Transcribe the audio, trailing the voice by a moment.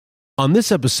On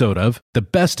this episode of The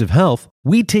Best of Health,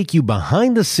 we take you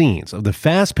behind the scenes of the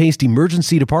fast-paced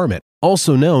emergency department,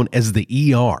 also known as the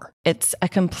ER. It's a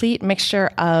complete mixture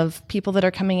of people that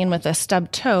are coming in with a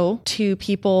stubbed toe to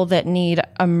people that need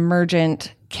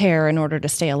emergent care in order to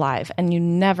stay alive, and you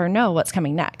never know what's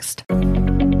coming next.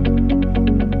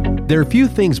 There are few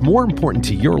things more important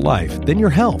to your life than your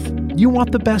health. You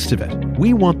want the best of it.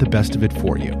 We want the best of it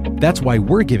for you. That's why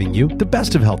we're giving you the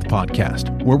Best of Health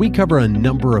podcast, where we cover a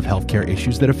number of healthcare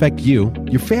issues that affect you,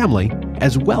 your family,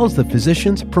 as well as the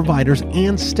physicians, providers,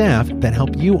 and staff that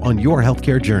help you on your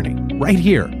healthcare journey, right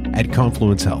here at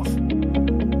Confluence Health.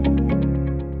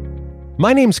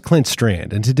 My name's Clint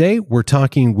Strand, and today we're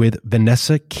talking with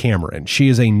Vanessa Cameron. She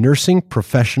is a nursing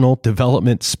professional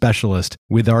development specialist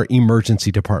with our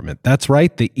emergency department. That's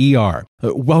right, the ER.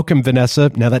 Welcome,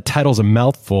 Vanessa. Now that title's a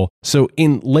mouthful. So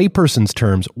in layperson's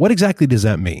terms, what exactly does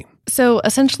that mean? So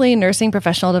essentially, nursing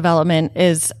professional development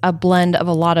is a blend of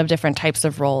a lot of different types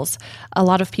of roles. A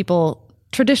lot of people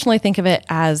traditionally think of it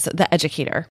as the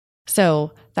educator.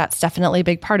 So that's definitely a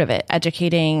big part of it,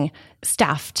 educating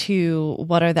staff to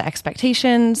what are the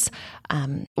expectations,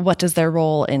 what does their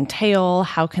role entail,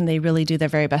 how can they really do their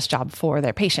very best job for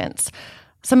their patients.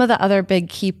 Some of the other big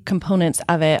key components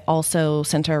of it also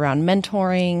center around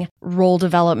mentoring, role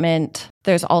development.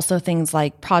 There's also things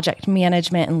like project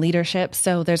management and leadership.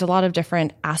 So there's a lot of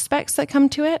different aspects that come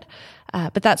to it.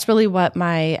 But that's really what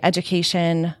my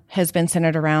education has been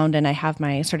centered around, and I have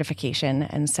my certification.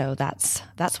 And so that's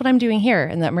what I'm doing here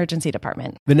in the emergency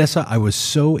department. Vanessa, I was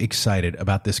so excited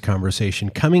about this conversation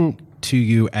coming to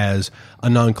you as a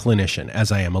non-clinician,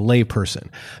 as I am a layperson,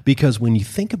 because when you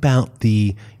think about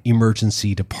the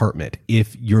emergency department,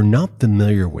 if you're not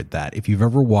familiar with that, if you've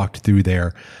ever walked through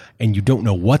there and you don't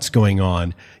know what's going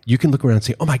on, you can look around and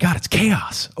say, oh my God, it's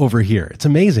chaos over here. It's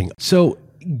amazing. So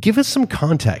give us some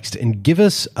context and give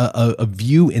us a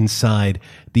view inside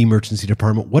the emergency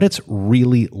department, what it's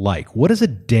really like. What does a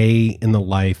day in the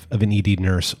life of an ED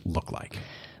nurse look like?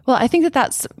 Well, I think that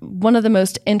that's one of the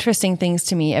most interesting things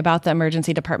to me about the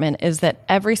emergency department is that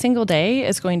every single day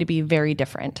is going to be very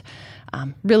different.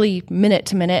 Really minute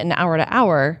to minute and hour to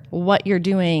hour, what you're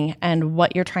doing and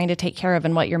what you're trying to take care of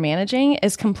and what you're managing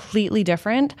is completely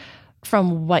different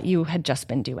from what you had just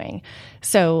been doing.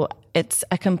 So it's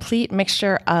a complete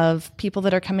mixture of people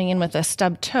that are coming in with a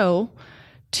stubbed toe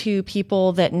to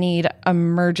people that need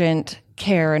emergent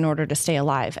care in order to stay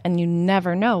alive. And you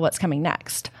never know what's coming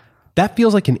next. That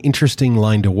feels like an interesting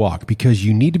line to walk because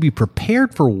you need to be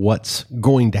prepared for what's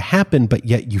going to happen, but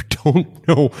yet you don't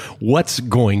know what's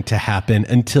going to happen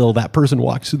until that person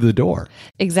walks through the door.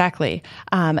 Exactly.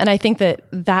 And I think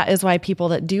that is why people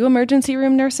that do emergency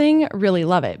room nursing really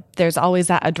love it. There's always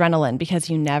that adrenaline because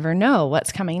you never know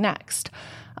what's coming next.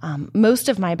 Most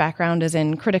of my background is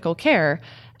in critical care,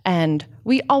 and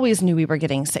we always knew we were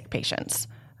getting sick patients.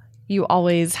 You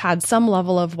always had some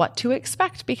level of what to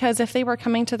expect because if they were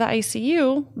coming to the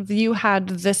ICU, you had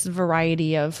this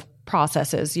variety of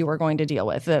processes you were going to deal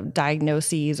with, the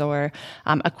diagnoses or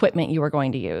equipment you were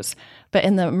going to use. But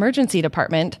in the emergency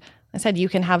department, I said you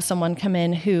can have someone come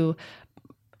in who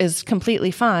is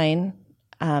completely fine,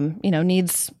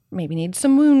 needs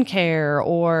some wound care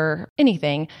or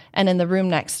anything. And in the room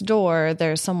next door,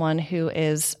 there's someone who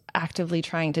is actively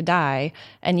trying to die.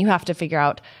 And you have to figure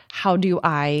out, how do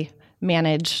I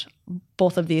manage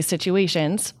both of these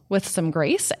situations with some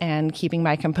grace and keeping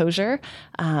my composure,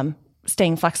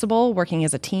 staying flexible, working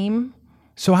as a team.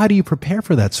 So how do you prepare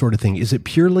for that sort of thing? Is it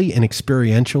purely an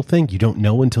experiential thing? You don't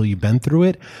know until you've been through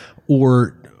it?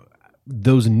 Or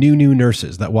those new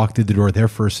nurses that walk through the door their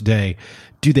first day,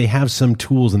 do they have some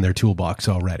tools in their toolbox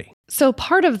already? So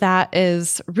part of that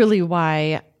is really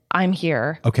why I'm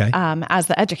here as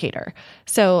the educator.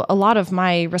 So a lot of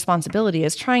my responsibility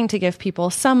is trying to give people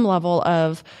some level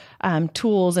of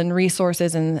tools and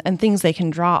resources and things they can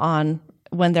draw on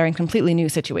when they're in completely new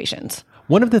situations.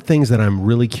 One of the things that I'm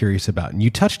really curious about, and you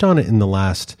touched on it in the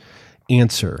last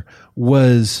answer,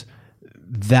 was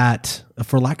that,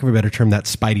 for lack of a better term, that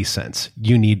spidey sense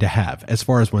you need to have. As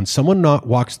far as when someone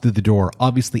walks through the door,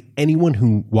 obviously anyone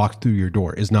who walks through your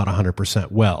door is not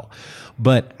 100% well.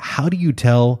 But how do you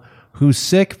tell who's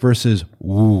sick versus,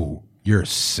 ooh, you're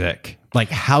sick? Like,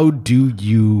 how do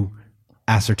you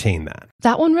ascertain that?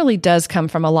 That one really does come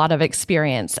from a lot of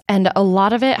experience. And a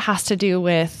lot of it has to do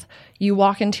with you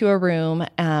walk into a room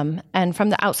and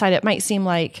from the outside, it might seem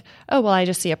like, oh, well, I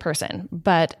just see a person.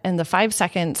 But in the 5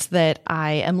 seconds that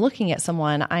I am looking at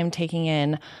someone, I'm taking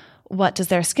in What does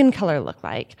their skin color look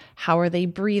like? How are they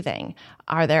breathing?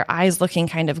 Are their eyes looking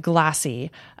kind of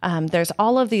glassy? There's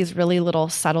all of these really little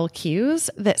subtle cues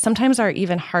that sometimes are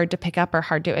even hard to pick up or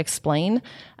hard to explain.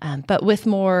 But with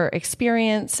more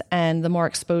experience and the more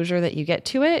exposure that you get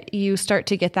to it, you start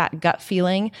to get that gut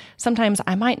feeling. Sometimes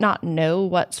I might not know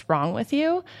what's wrong with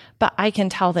you, but I can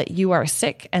tell that you are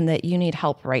sick and that you need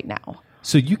help right now.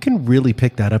 So you can really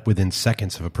pick that up within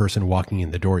seconds of a person walking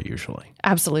in the door usually.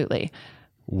 Absolutely.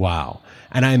 Wow.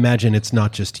 And I imagine it's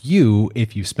not just you.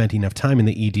 If you've spent enough time in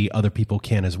the ED, other people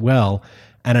can as well.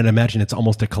 And I'd imagine it's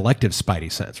almost a collective spidey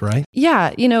sense, right? Yeah.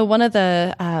 One of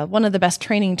the best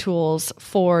training tools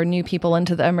for new people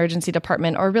into the emergency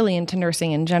department or really into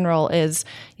nursing in general is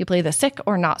you play the sick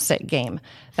or not sick game.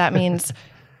 That means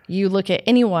you look at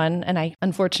anyone, and I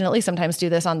unfortunately sometimes do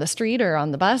this on the street or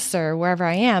on the bus or wherever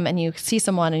I am, and you see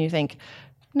someone and you think,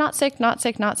 not sick, not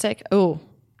sick, not sick. Oh,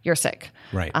 you're sick.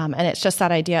 Right. And it's just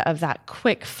that idea of that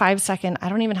quick 5-second, I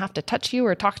don't even have to touch you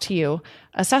or talk to you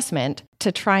assessment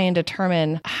to try and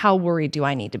determine how worried do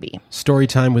I need to be. Story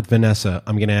time with Vanessa.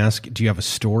 I'm going to ask, do you have a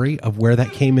story of where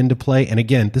that came into play? And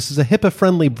again, this is a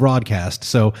HIPAA-friendly broadcast,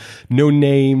 so no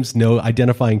names, no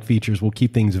identifying features. We'll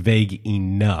keep things vague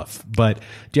enough. But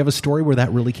do you have a story where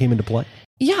that really came into play?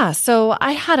 Yeah. So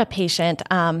I had a patient.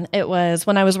 It was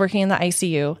when I was working in the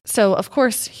ICU. So of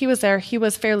course he was there. He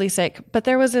was fairly sick, but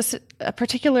there was a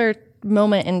particular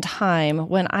moment in time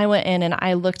when I went in and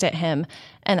I looked at him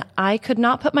and I could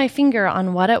not put my finger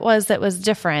on what it was that was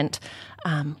different.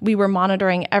 We were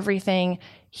monitoring everything.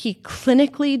 He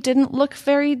clinically didn't look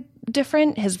very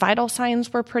different. His vital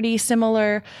signs were pretty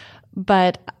similar,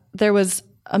 but there was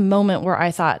a moment where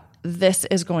I thought, this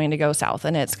is going to go south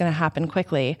and it's going to happen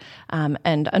quickly.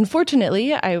 And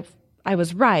unfortunately, I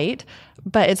was right,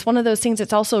 but it's one of those things.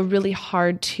 It's also really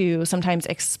hard to sometimes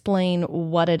explain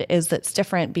what it is that's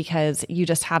different because you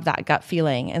just have that gut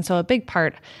feeling. And so a big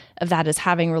part of that is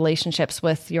having relationships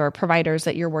with your providers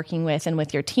that you're working with and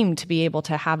with your team to be able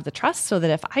to have the trust so that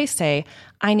if I say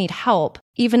I need help,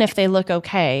 even if they look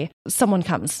okay, someone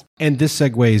comes. And this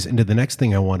segues into the next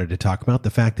thing I wanted to talk about,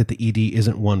 the fact that the ED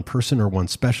isn't one person or one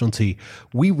specialty.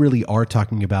 We really are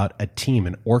talking about a team,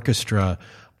 an orchestra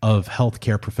of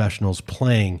healthcare professionals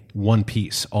playing one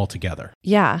piece all together.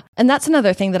 Yeah. And that's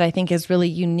another thing that I think is really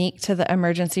unique to the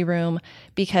emergency room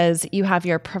because you have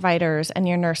your providers and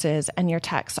your nurses and your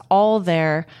techs all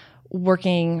there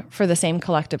working for the same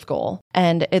collective goal.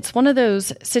 And it's one of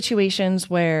those situations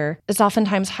where it's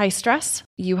oftentimes high stress.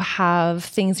 You have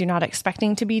things you're not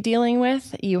expecting to be dealing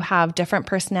with. You have different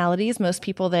personalities. Most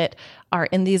people that are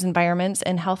in these environments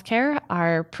in healthcare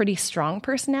are pretty strong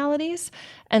personalities.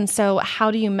 And so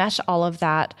how do you mesh all of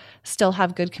that, still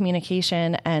have good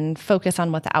communication and focus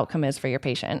on what the outcome is for your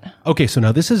patient? Okay, so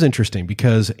now this is interesting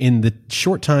because in the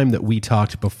short time that we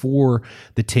talked before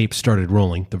the tape started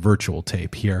rolling, the virtual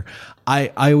tape here,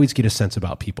 I always get a sense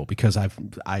about people because I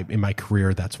in my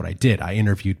career, that's what I did. I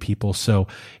interviewed people. So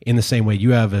in the same way,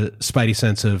 you have a spidey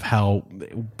sense of how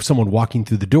someone walking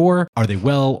through the door, are they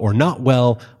well or not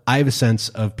well? I have a sense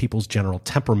of people's general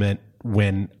temperament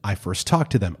when I first talk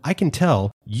to them. I can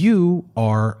tell you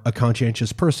are a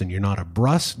conscientious person. You're not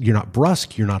brusque,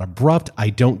 you're not abrupt. I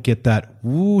don't get that,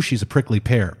 ooh, she's a prickly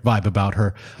pear vibe about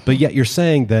her. But yet you're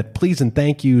saying that please and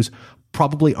thank yous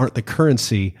probably aren't the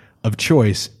currency of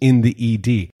choice in the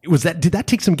ED. Did that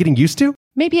take some getting used to?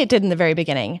 Maybe it did in the very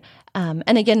beginning.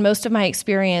 And again, most of my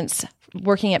experience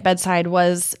working at bedside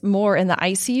was more in the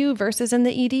ICU versus in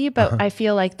the ED, but I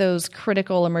feel like those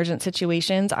critical emergent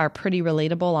situations are pretty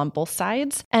relatable on both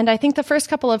sides. And I think the first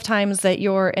couple of times that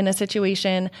you're in a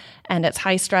situation and it's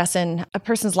high stress and a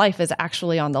person's life is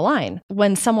actually on the line,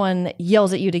 when someone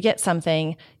yells at you to get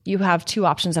something, you have two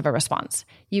options of a response.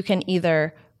 You can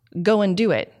either go and do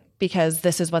it because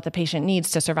this is what the patient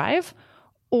needs to survive,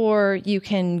 or you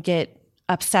can get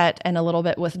upset and a little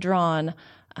bit withdrawn.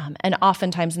 And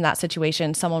oftentimes in that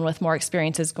situation, someone with more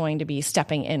experience is going to be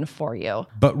stepping in for you.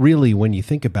 But really, when you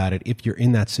think about it, if you're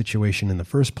in that situation in the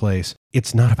first place,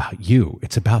 it's not about you.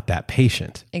 It's about that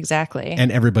patient. Exactly.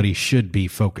 And everybody should be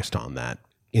focused on that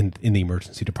in the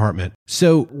emergency department.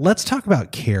 So let's talk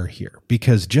about care here,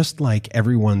 because just like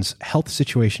everyone's health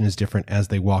situation is different as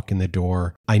they walk in the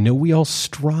door, I know we all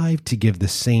strive to give the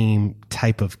same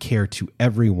type of care to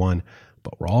everyone,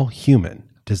 but we're all human.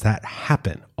 Does that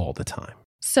happen all the time?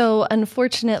 So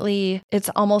unfortunately, it's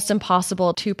almost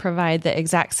impossible to provide the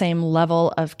exact same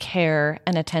level of care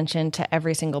and attention to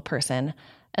every single person.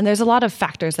 And there's a lot of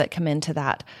factors that come into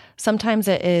that. Sometimes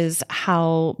it is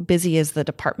how busy is the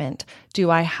department?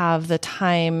 Do I have the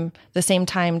same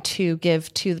time to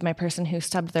give to my person who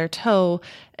stubbed their toe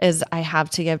as I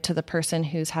have to give to the person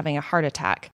who's having a heart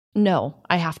attack? No,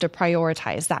 I have to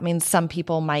prioritize. That means some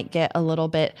people might get a little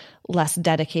bit less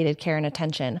dedicated care and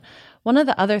attention. One of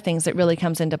the other things that really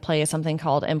comes into play is something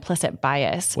called implicit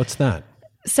bias. What's that?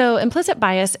 So implicit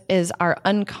bias is our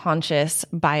unconscious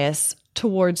bias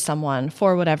towards someone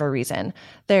for whatever reason.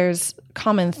 There's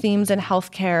common themes in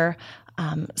healthcare.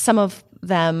 Some of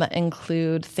them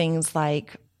include things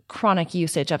like chronic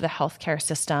usage of the healthcare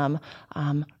system,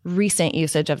 recent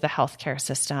usage of the healthcare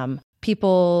system,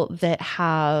 people that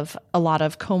have a lot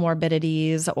of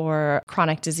comorbidities or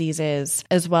chronic diseases,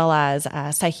 as well as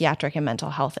psychiatric and mental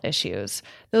health issues.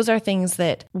 Those are things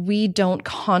that we don't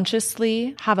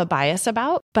consciously have a bias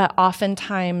about, but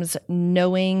oftentimes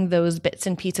knowing those bits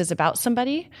and pieces about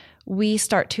somebody, we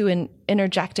start to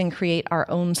interject and create our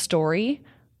own story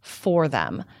for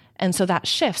them. And so that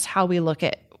shifts how we look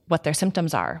at what their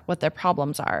symptoms are, what their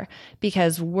problems are,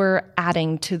 because we're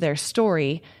adding to their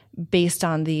story based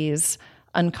on these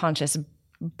unconscious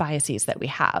biases that we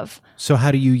have. So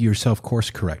how do you yourself course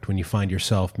correct when you find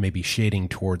yourself maybe shading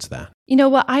towards that? You know,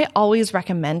 what I always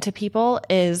recommend to people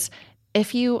is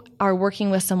if you are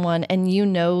working with someone and you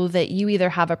know that you either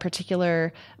have a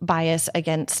particular bias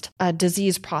against a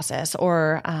disease process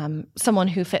or someone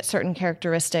who fits certain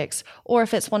characteristics, or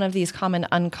if it's one of these common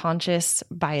unconscious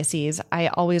biases, I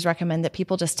always recommend that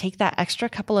people just take that extra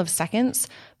couple of seconds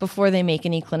before they make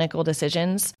any clinical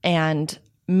decisions and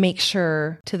make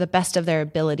sure to the best of their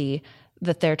ability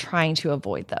that they're trying to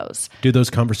avoid those. Do those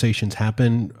conversations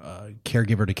happen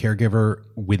caregiver to caregiver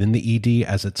within the ED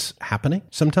as it's happening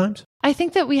sometimes? I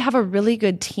think that we have a really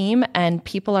good team and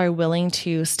people are willing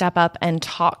to step up and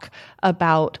talk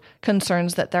about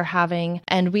concerns that they're having.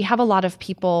 And we have a lot of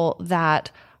people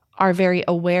that are very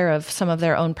aware of some of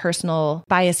their own personal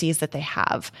biases that they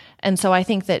have. And so I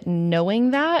think that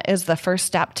knowing that is the first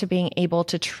step to being able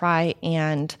to try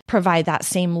and provide that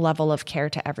same level of care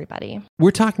to everybody.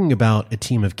 We're talking about a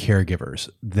team of caregivers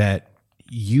that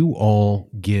you all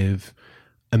give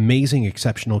amazing,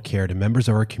 exceptional care to members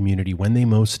of our community when they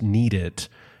most need it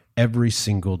every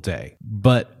single day.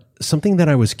 But something that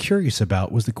I was curious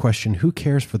about was the question, who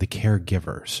cares for the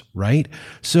caregivers, right?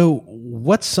 So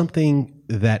what's something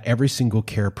that every single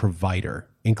care provider,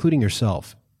 including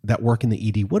yourself, that work in the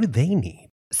ED, what do they need?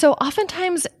 So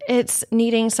oftentimes it's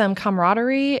needing some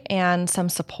camaraderie and some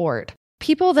support.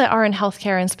 People that are in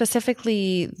healthcare, and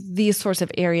specifically these sorts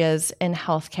of areas in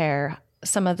healthcare,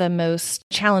 some of the most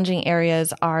challenging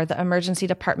areas are the emergency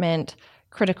department,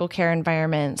 critical care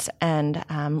environments, and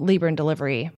labor and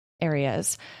delivery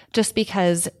areas, just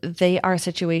because they are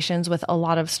situations with a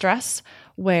lot of stress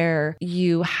where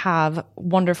you have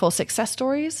wonderful success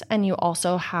stories and you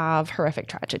also have horrific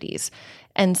tragedies.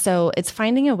 And so it's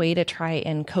finding a way to try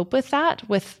and cope with that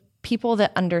with people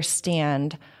that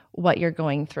understand what you're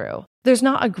going through. There's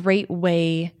not a great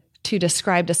way to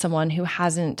describe to someone who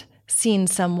hasn't seen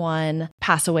someone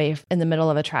pass away in the middle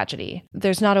of a tragedy.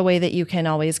 There's not a way that you can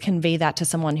always convey that to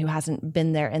someone who hasn't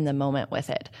been there in the moment with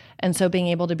it. And so being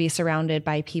able to be surrounded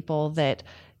by people that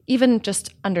even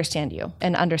just understand you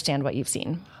and understand what you've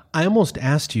seen. I almost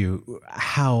asked you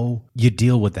how you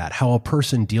deal with that, how a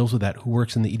person deals with that who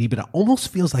works in the ED, but it almost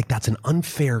feels like that's an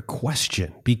unfair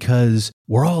question because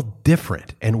we're all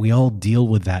different and we all deal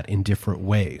with that in different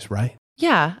ways, right?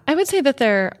 Yeah, I would say that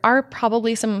there are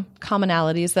probably some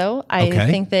commonalities, though. I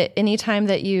think that anytime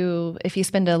that if you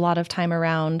spend a lot of time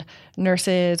around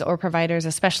nurses or providers,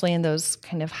 especially in those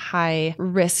kind of high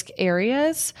risk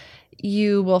areas,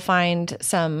 you will find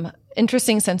some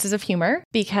interesting senses of humor,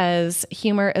 because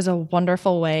humor is a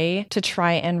wonderful way to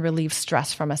try and relieve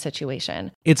stress from a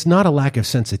situation. It's not a lack of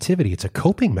sensitivity, it's a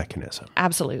coping mechanism.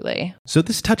 Absolutely. So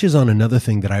this touches on another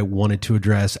thing that I wanted to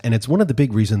address, and it's one of the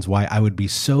big reasons why I would be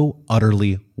so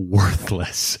utterly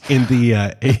worthless in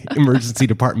the emergency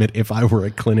department if I were a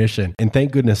clinician. And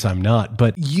thank goodness I'm not.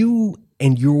 But you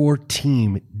and your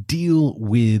team deal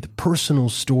with personal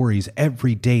stories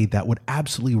every day that would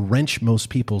absolutely wrench most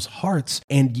people's hearts.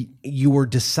 And you are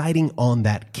deciding on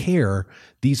that care.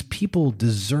 These people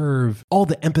deserve all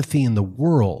the empathy in the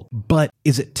world. But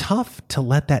is it tough to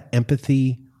let that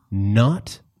empathy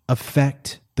not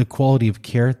affect the quality of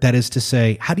care? That is to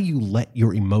say, how do you let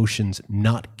your emotions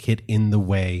not get in the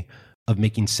way of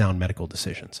making sound medical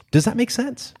decisions? Does that make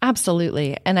sense?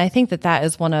 Absolutely. And I think that that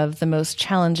is one of the most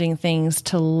challenging things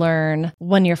to learn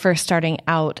when you're first starting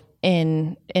out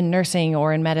in nursing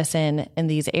or in medicine in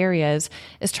these areas,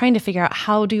 is trying to figure out,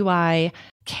 how do I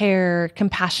care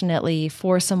compassionately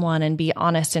for someone and be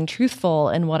honest and truthful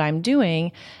in what I'm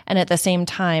doing, and at the same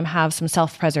time have some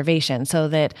self-preservation so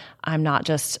that I'm not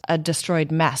just a destroyed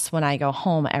mess when I go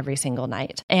home every single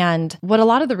night. And what a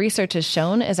lot of the research has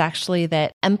shown is actually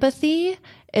that empathy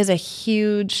is a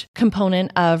huge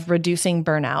component of reducing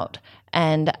burnout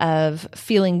and of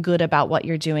feeling good about what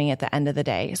you're doing at the end of the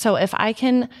day. So if I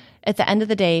can, at the end of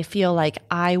the day, feel like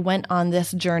I went on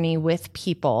this journey with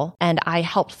people and I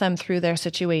helped them through their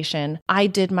situation, I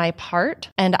did my part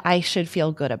and I should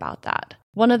feel good about that.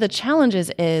 One of the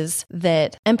challenges is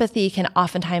that empathy can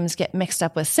oftentimes get mixed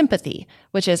up with sympathy,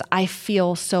 which is I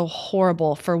feel so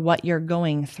horrible for what you're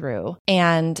going through.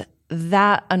 And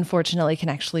that unfortunately can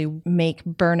actually make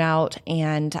burnout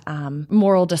and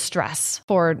moral distress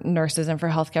for nurses and for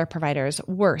healthcare providers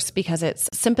worse, because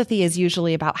sympathy is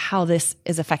usually about how this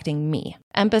is affecting me.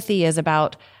 Empathy is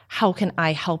about how can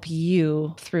I help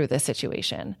you through this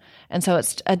situation? And so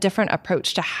it's a different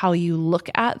approach to how you look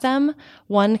at them.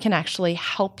 One can actually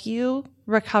help you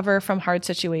recover from hard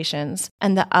situations,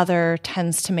 and the other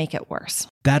tends to make it worse.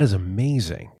 That is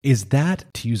amazing. Is that,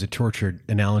 to use a tortured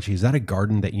analogy, is that a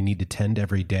garden that you need to tend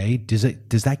every day? Does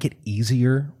that get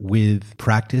easier with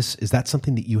practice? Is that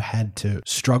something that you had to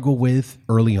struggle with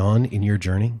early on in your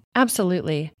journey?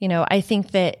 Absolutely. I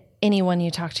think that anyone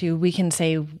you talk to, we can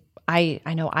say, I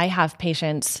know I have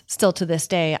patients still to this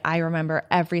day. I remember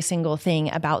every single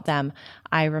thing about them.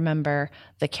 I remember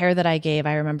the care that I gave.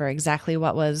 I remember exactly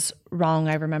what was wrong.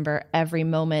 I remember every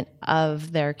moment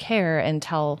of their care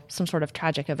until some sort of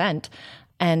tragic event.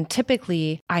 And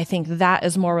typically, I think that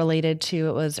is more related to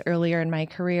it was earlier in my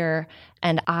career,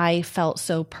 and I felt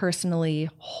so personally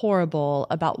horrible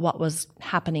about what was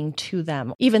happening to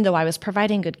them. Even though I was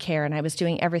providing good care and I was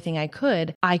doing everything I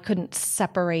couldn't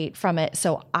separate from it.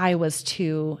 So I was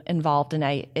too involved, and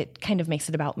it kind of makes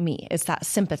it about me. It's that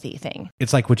sympathy thing.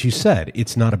 It's like what you said.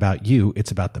 It's not about you.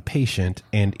 It's about the patient.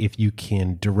 And if you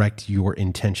can direct your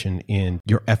intention and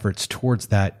your efforts towards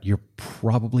that, you're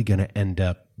probably going to end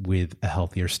up with a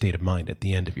healthier state of mind at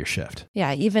the end of your shift.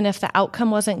 Yeah, even if the outcome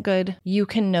wasn't good, you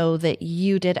can know that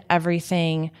you did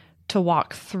everything to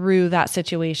walk through that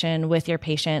situation with your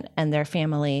patient and their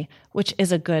family, which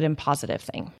is a good and positive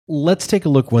thing. Let's take a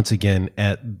look once again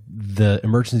at the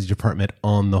emergency department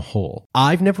on the whole.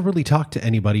 I've never really talked to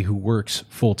anybody who works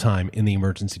full-time in the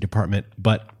emergency department,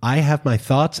 but I have my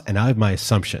thoughts and I have my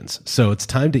assumptions. So it's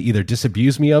time to either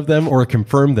disabuse me of them or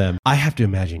confirm them. I have to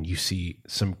imagine you see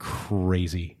some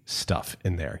crazy stuff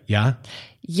in there. Yeah?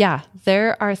 Yeah,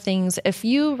 there are things. If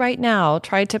you right now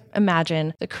try to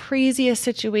imagine the craziest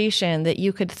situation that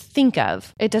you could think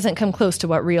of, it doesn't come close to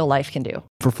what real life can do.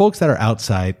 For folks that are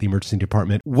outside the emergency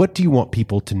department, what do you want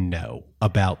people to know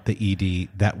about the ED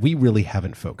that we really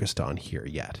haven't focused on here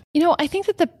yet? I think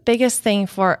that the biggest thing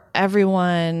for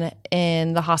everyone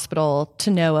in the hospital to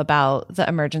know about the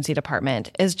emergency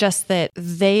department is just that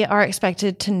they are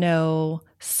expected to know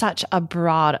such a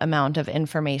broad amount of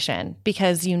information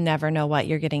because you never know what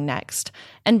you're getting next.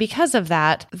 And because of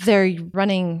that, they're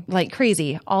running like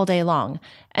crazy all day long.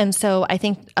 And so I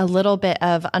think a little bit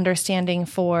of understanding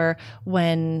for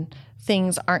when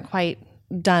things aren't quite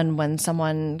done, when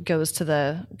someone goes to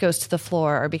the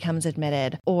floor or becomes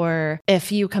admitted, or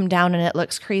if you come down and it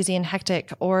looks crazy and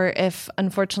hectic, or if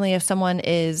unfortunately if someone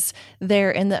is there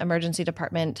in the emergency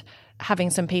department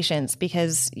having some patience,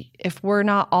 because if we're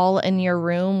not all in your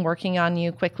room working on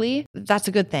you quickly, that's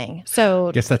a good thing. So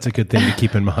I guess that's a good thing to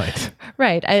keep in mind.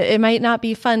 Right. It might not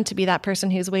be fun to be that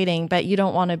person who's waiting, but you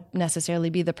don't want to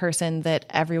necessarily be the person that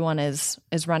everyone is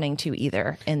running to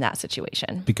either in that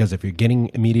situation. Because if you're getting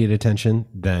immediate attention,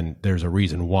 then there's a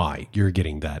reason why you're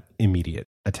getting that immediate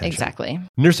attention. Exactly.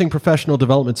 Nursing professional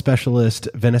development specialist,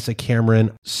 Vanessa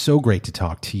Cameron, so great to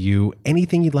talk to you.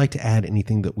 Anything you'd like to add?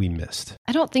 Anything that we missed?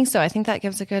 I don't think so. I think that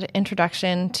gives a good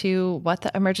introduction to what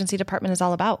the emergency department is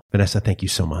all about. Vanessa, thank you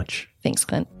so much. Thanks,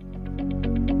 Clint.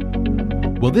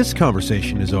 Well, this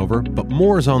conversation is over, but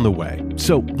more is on the way.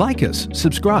 So like us,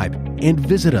 subscribe, and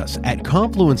visit us at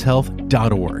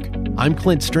confluencehealth.org. I'm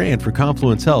Clint Strand for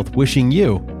Confluence Health, wishing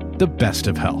you the best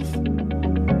of health.